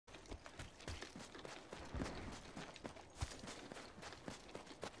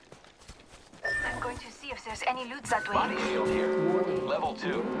if there's any loot that way. Body shield here. Warning. Level 2.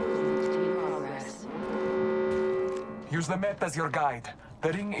 In progress. Use the map as your guide.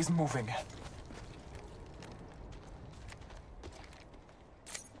 The ring is moving.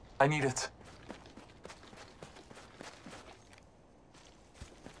 I need it.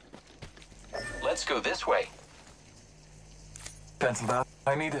 Let's go this way. Pencil that.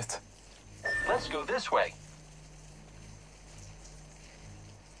 I need it. Let's go this way.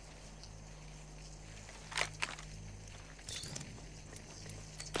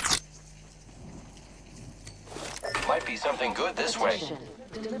 Might be something good this way. Attention.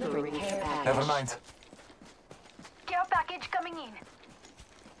 Delivering care package. Never mind. Care package coming in.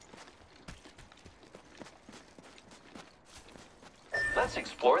 Let's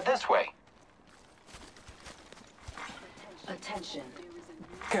explore this way. Attention.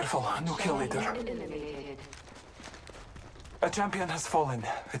 Careful, no kill leader. Eliminated. A champion has fallen.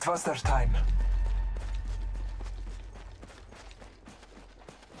 It was their time.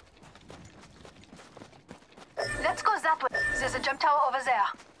 Let's go that way. There's a jump tower over there.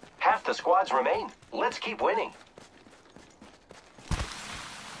 Half the squads remain. Let's keep winning.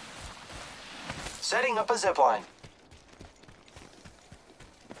 Setting up a zipline.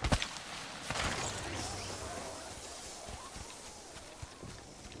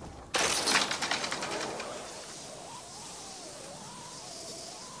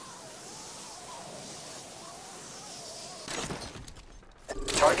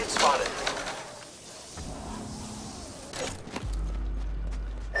 Target spotted.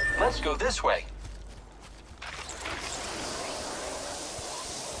 Let's go this way.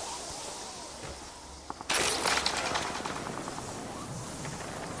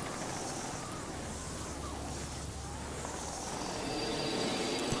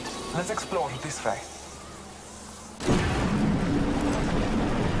 Let's explore this way.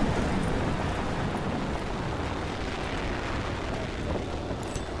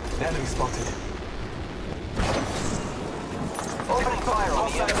 Enemy spotted. Opening fire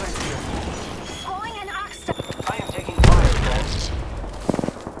on the enemy. Throwing an axe. I am taking fire, friends.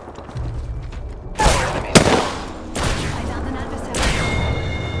 Enemy down. I found an adversary.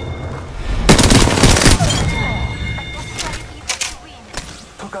 Unnecessary evil to win.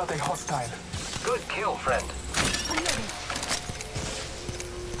 Took out a hostile. Good kill, friend.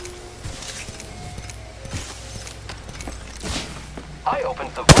 I opened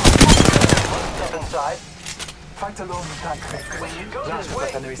the vault. Let's step inside. Fight alone with that quick. We should go Glad this that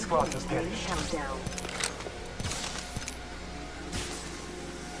way. enemy squad was there. Countdown.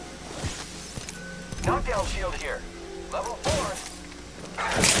 Knockdown shield here. Level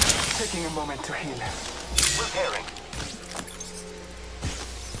 4. Taking a moment to heal. Repairing.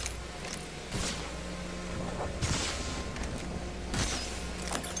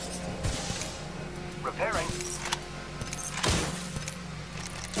 Repairing.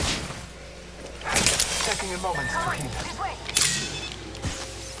 Taking a moment to heal. This way.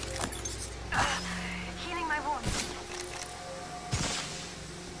 Healing my wounds.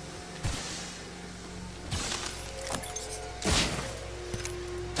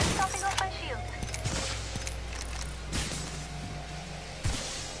 Topping off my shield.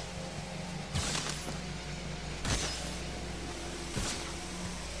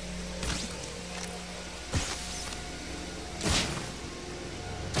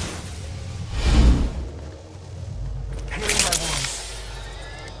 Healing my wounds.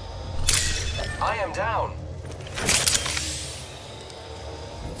 I am down.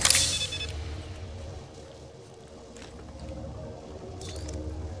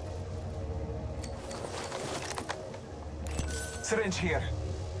 Syringe here.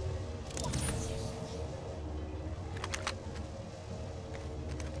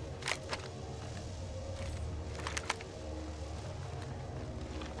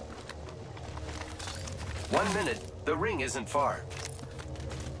 One minute. The ring isn't far.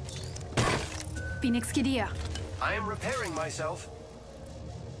 Phoenix Kid here. I am repairing myself.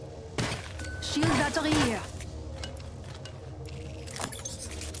 Shield battery here.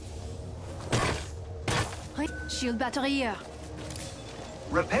 Shield battery here.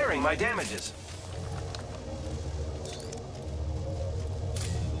 Repairing my damages.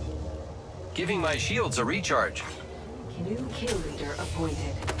 Giving my shields a recharge. New kill leader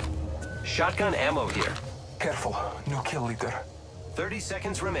appointed. Shotgun ammo here. Careful, no kill leader. 30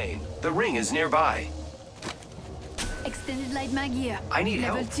 seconds remain. The ring is nearby. Extended light mag here. I need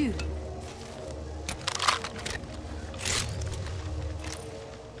Level help. 2.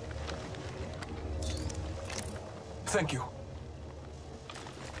 Thank you.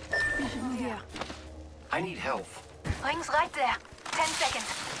 We should move here. I need health. Ring's right there. 10 seconds.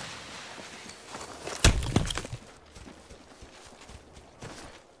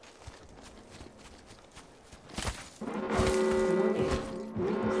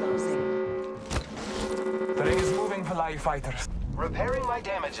 live fighters. Repairing my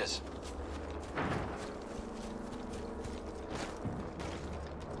damages.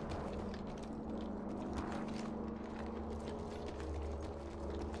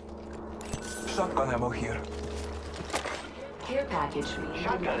 Shotgun ammo here. Care package.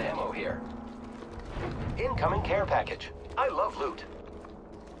 Shotgun ammo here. Incoming care package. I love loot.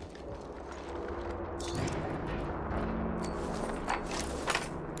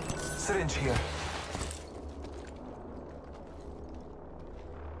 Syringe here.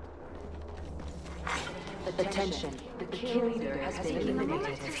 Attention. The kill leader has been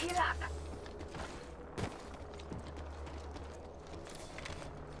eliminated. heal up.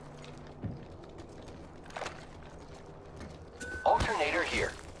 Alternator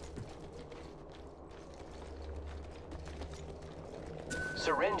here.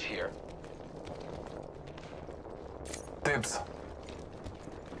 Syringe here. Dibs.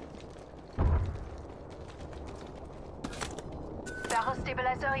 Barrel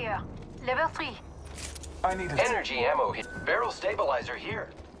stabilizer here. Level 3. I need it. Energy ammo here. Barrel stabilizer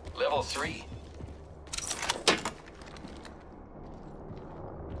here. Level 3.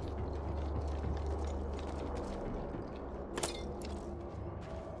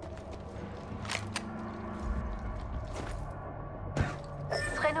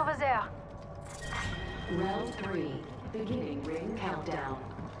 Train over there. Round 3. Beginning ring countdown.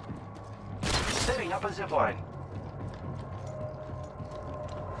 Setting up a zipline.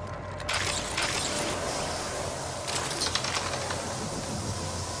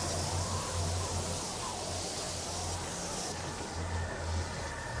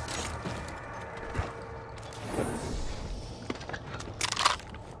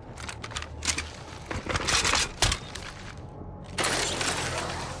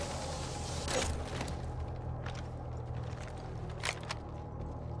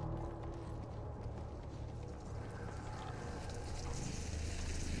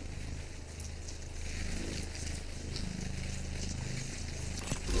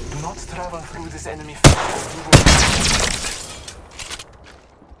 Do not travel through this enemy field. You will...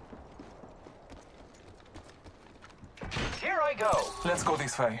 Here I go. Let's go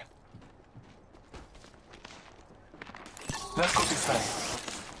this way. Let's go this way.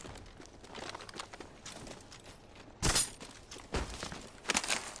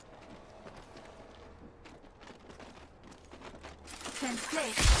 Fence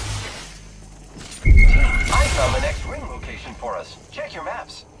place. I found the next ring location for us. Check your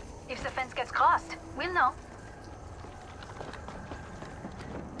maps. If the fence gets crossed, we'll know.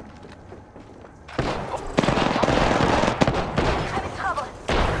 Having trouble.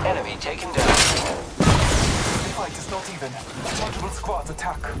 Enemy taken down. The fight is not even. Multiple squads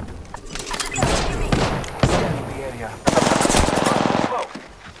attack. Scanning the area. Smoke.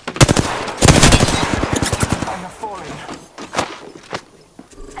 I have fallen.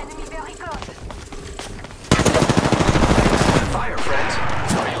 Enemy very close. Fire, friends.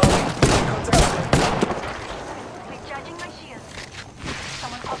 Reloading. Recharging my shield.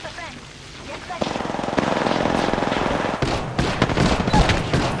 Someone crossed the fence. Get back here.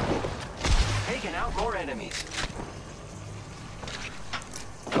 Taking out more enemies.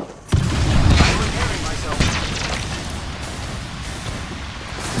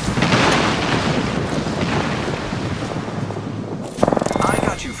 I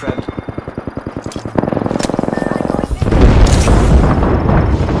got you, friend.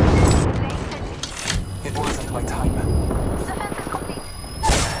 It wasn't my time. The fence is complete.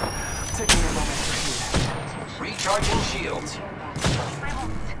 Taking a moment to heal. Recharging shields. My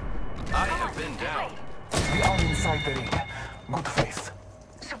wounds. I have been down. We are inside the ring. Good faith.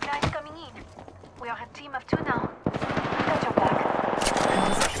 Supplies coming in. We are a team of 2 now. Got your back.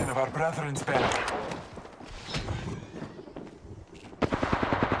 In possession of our brethren's barrack.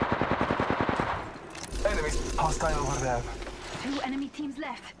 Enemies hostile over there. 2 enemy teams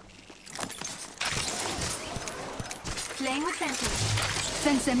left. Playing with fences.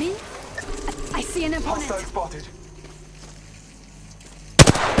 Fence them in. I see an opponent. Hostile spotted.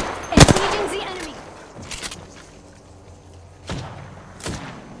 Engaging the enemy.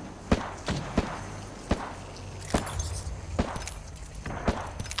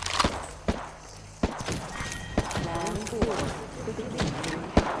 Round 4. Beginning ring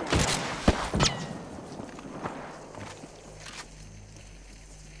countdown.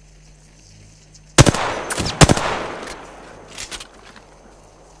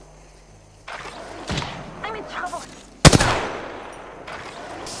 I'm in trouble.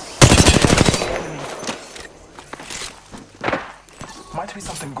 Might be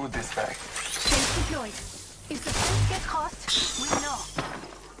something good this way. Fence deployed. If the fence gets crossed, we'll know.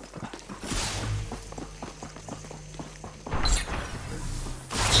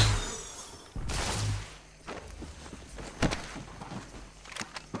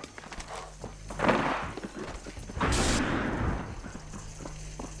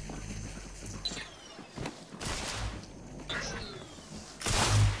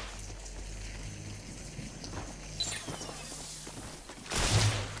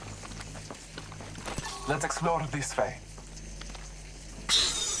 Let's explore this way.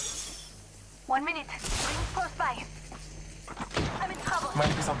 1 minute. Ring close by. I'm in trouble.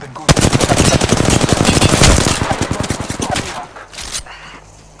 Might be something good.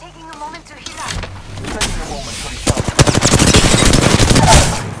 Taking a moment to heal up. Taking a moment to recharge.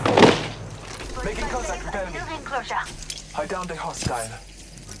 Making contact with enemy. Building closure. I downed a hostile.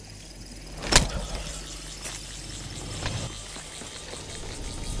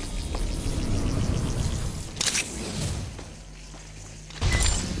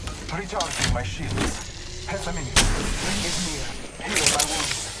 Recharging my shields. Half a minute. Ring is near. Healing my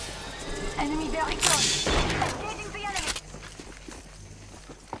wounds. Enemy very close. Engaging the enemy.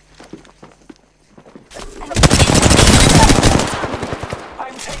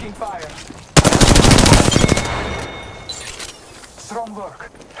 I'm taking fire. Strong work.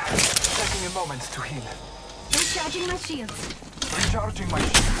 Taking a moment to heal. Recharging my shields. Recharging my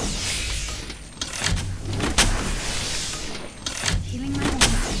shields. Healing my wounds.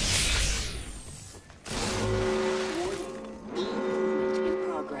 In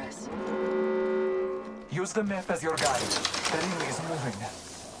progress. Use the map as your guide. The ring is moving.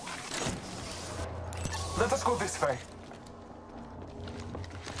 Let us go this way.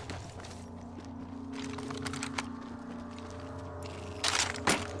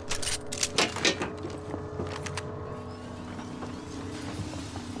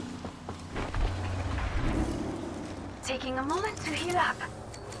 Taking a moment to heal up.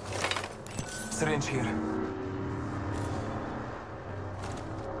 Syringe here.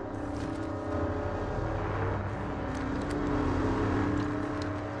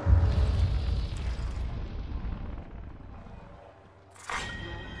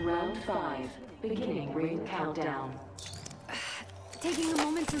 Round 5. Beginning ring countdown. Taking a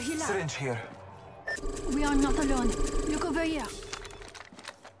moment to heal up. Syringe here. We are not alone. Look over here.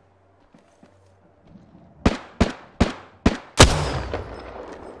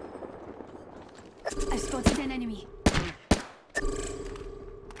 I spotted an enemy.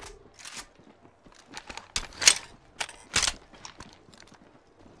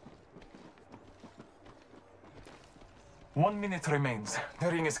 One minute remains. The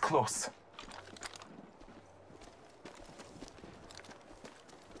ring is close.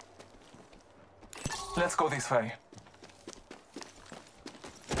 Let's go this way.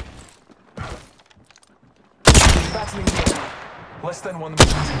 Battling here. Less than 1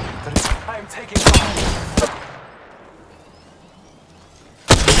 minute. I am taking fire.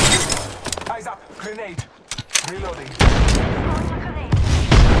 Eyes up. Grenade. Reloading. Throwing a grenade.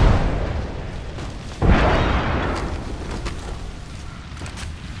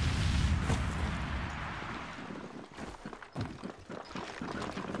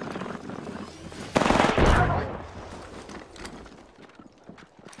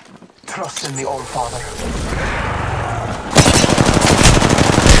 Trust in the All-Father.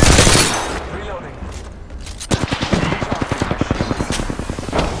 Reloading.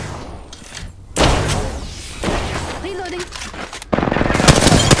 Reloading.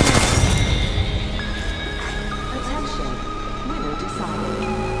 Attention. Winner decided.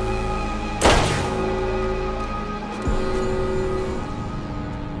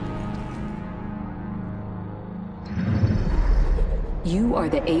 You are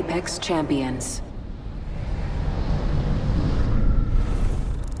the Apex Champions.